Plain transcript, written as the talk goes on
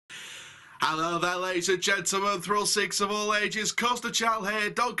Hello there, ladies and gentlemen, thrill seekers of all ages. Coaster Chall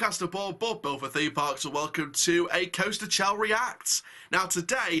here, Doncaster born, but built for theme parks, and welcome to a Coaster Chall Reacts. Now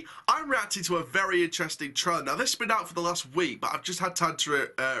today, I'm reacting to a very interesting trailer. Now this has been out for the last week, but I've just had time to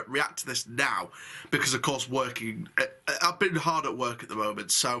react to this now, because of course I've been hard at work at the moment,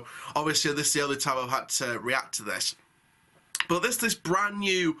 so obviously this is the only time I've had to react to this. But this brand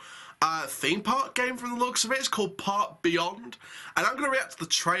new theme park game from the looks of it. It's called Park Beyond, and I'm going to react to the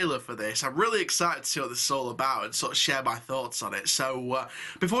trailer for this. I'm really excited to see what this is all about and sort of share my thoughts on it. So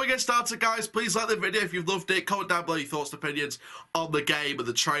before we get started, guys, please like the video if you've loved it. Comment down below your thoughts and opinions on the game and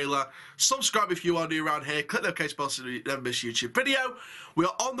the trailer. Subscribe if you are new around here. Click the notification bell so you never miss a YouTube video. We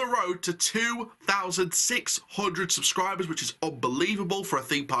are on the road to 2,600 subscribers, which is unbelievable for a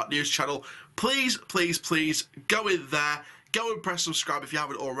theme park news channel. Please, please, please go in there. Go and press subscribe if you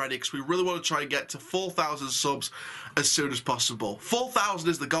haven't already, because we really want to try and get to 4,000 subs as soon as possible. 4,000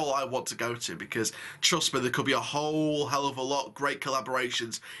 is the goal I want to go to, because trust me, there could be a whole hell of a lot of great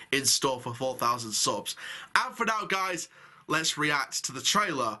collaborations in store for 4,000 subs. And for now, guys, let's react to the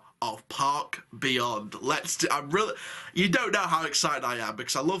trailer of Park Beyond. You don't know how excited I am,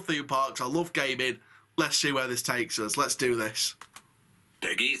 because I love theme parks, I love gaming. Let's see where this takes us. Let's do this.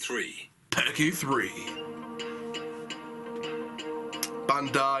 Peggy 3. Peggy 3.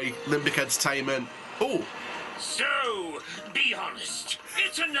 Bandai, Limbic Entertainment. Oh! So, be honest.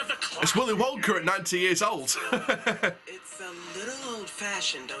 It's another classic. It's Willy Wonka at 90 years old. It's a little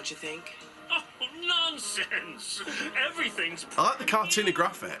old-fashioned, don't you think? Oh, nonsense. Everything's... I like the cartoony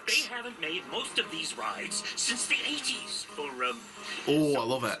graphics. They haven't made most of these rides since the 80s. Oh, I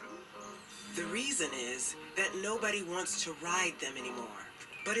love it. The reason is that nobody wants to ride them anymore.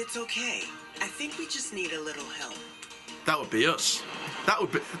 But it's okay. I think we just need a little help. That would be us. That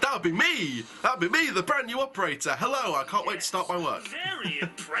would be me. That would be me, the brand new operator. Hello, I can't wait to start my work. Very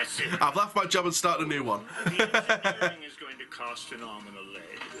impressive. I've left my job and started a new one. The engineering is going to cost an arm and a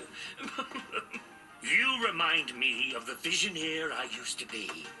leg. You remind me of the Visioneer I used to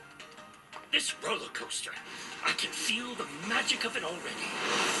be. This roller coaster, I can feel the magic of it already.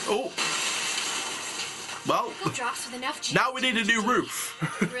 Oh. Well, drops with enough now we need a new roof.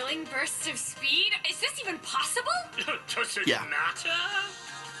 Thrilling bursts of speed? Is this even possible? Does it matter?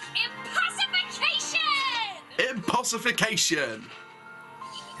 Impossification!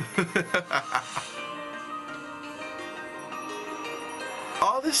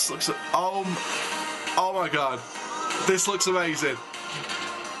 Oh, this looks... oh my god. This looks amazing.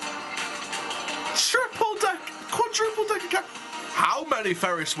 Triple deck, quadruple deck. How many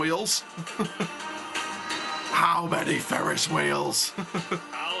Ferris wheels? How many Ferris wheels?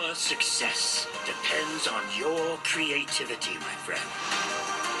 Our success depends on your creativity, my friend.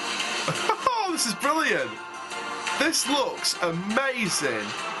 Oh, this is brilliant. This looks amazing.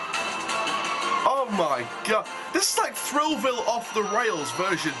 Oh my god. This is like Thrillville Off the Rails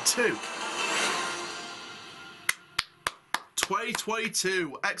version 2.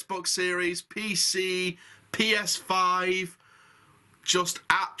 2022, Xbox Series, PC, PS5. Just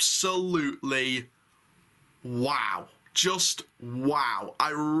absolutely wow. Just wow. I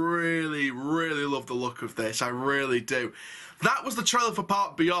really, really love the look of this. I really do. That was the trailer for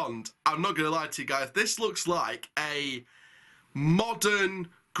Park Beyond. I'm not going to lie to you guys. This looks like a modern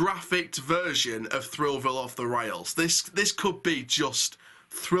graphic version of Thrillville Off the Rails. This could be just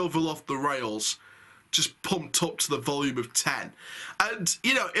Thrillville Off the Rails, just pumped up to the volume of 10. And,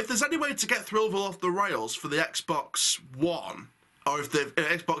 you know, if there's any way to get Thrillville Off the Rails for the Xbox One, or if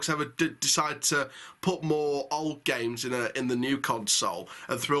Xbox ever decide to put more old games in the new console,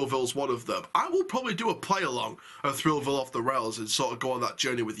 and Thrillville's one of them, I will probably do a play-along of Thrillville Off the Rails and sort of go on that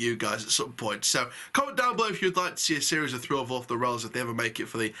journey with you guys at some point. So comment down below if you'd like to see a series of Thrillville Off the Rails if they ever make it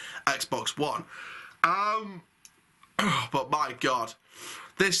for the Xbox One. But my god,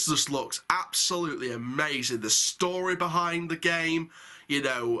 this just looks absolutely amazing. The story behind the game, you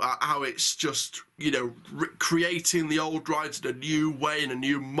know, how it's just, you know, creating the old rides in a new way, in a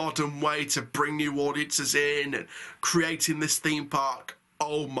new modern way to bring new audiences in and creating this theme park.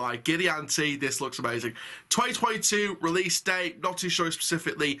 Oh my giddy auntie, this looks amazing. 2022 release date, not too sure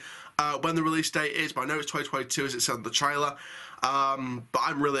specifically when the release date is, but I know it's 2022 as it said in the trailer. But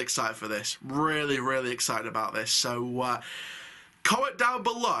I'm really excited for this. Really, really excited about this. So comment down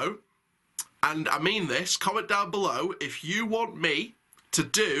below, and I mean this, comment down below if you want me to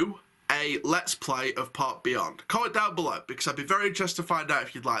do a Let's Play of Park Beyond. Comment down below, because I'd be very interested to find out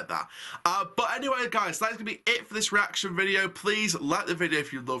if you'd like that. But anyway, guys, that's going to be it for this reaction video. Please like the video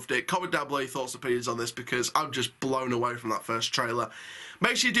if you loved it. Comment down below your thoughts and opinions on this, because I'm just blown away from that first trailer.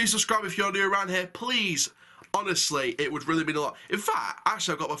 Make sure you do subscribe if you're new around here. Please honestly, it would really mean a lot. In fact,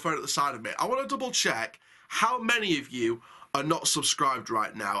 actually, I've got my phone at the side of me. I want to double check how many of you are not subscribed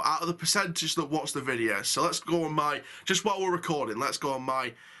right now out of the percentage that watch the video. So let's go on my, just while we're recording, let's go on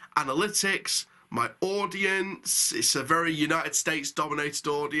my analytics, my audience. It's a very United States dominated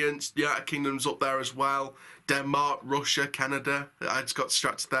audience. The United Kingdom's up there as well. Denmark, Russia, Canada. I just got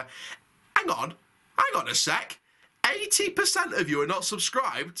distracted there. Hang on a sec. 80% of you are not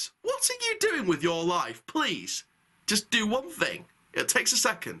subscribed. What are you doing with your life? Please, just do one thing. It takes a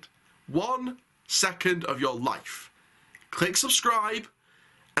second. 1 second of your life. Click subscribe,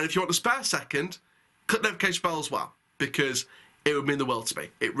 and if you want a spare second, click notification bell as well, because it would mean the world to me.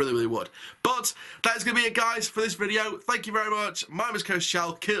 It really, really would. But that is going to be it, guys, for this video. Thank you very much. My name is Coaster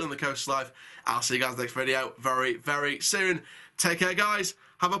Chall, killing the coast life. I'll see you guys next video very, very soon. Take care, guys.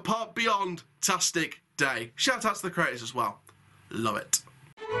 Have a part beyond-tastic day. Shout out to the creators as well. Love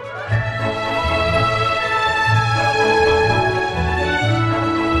it.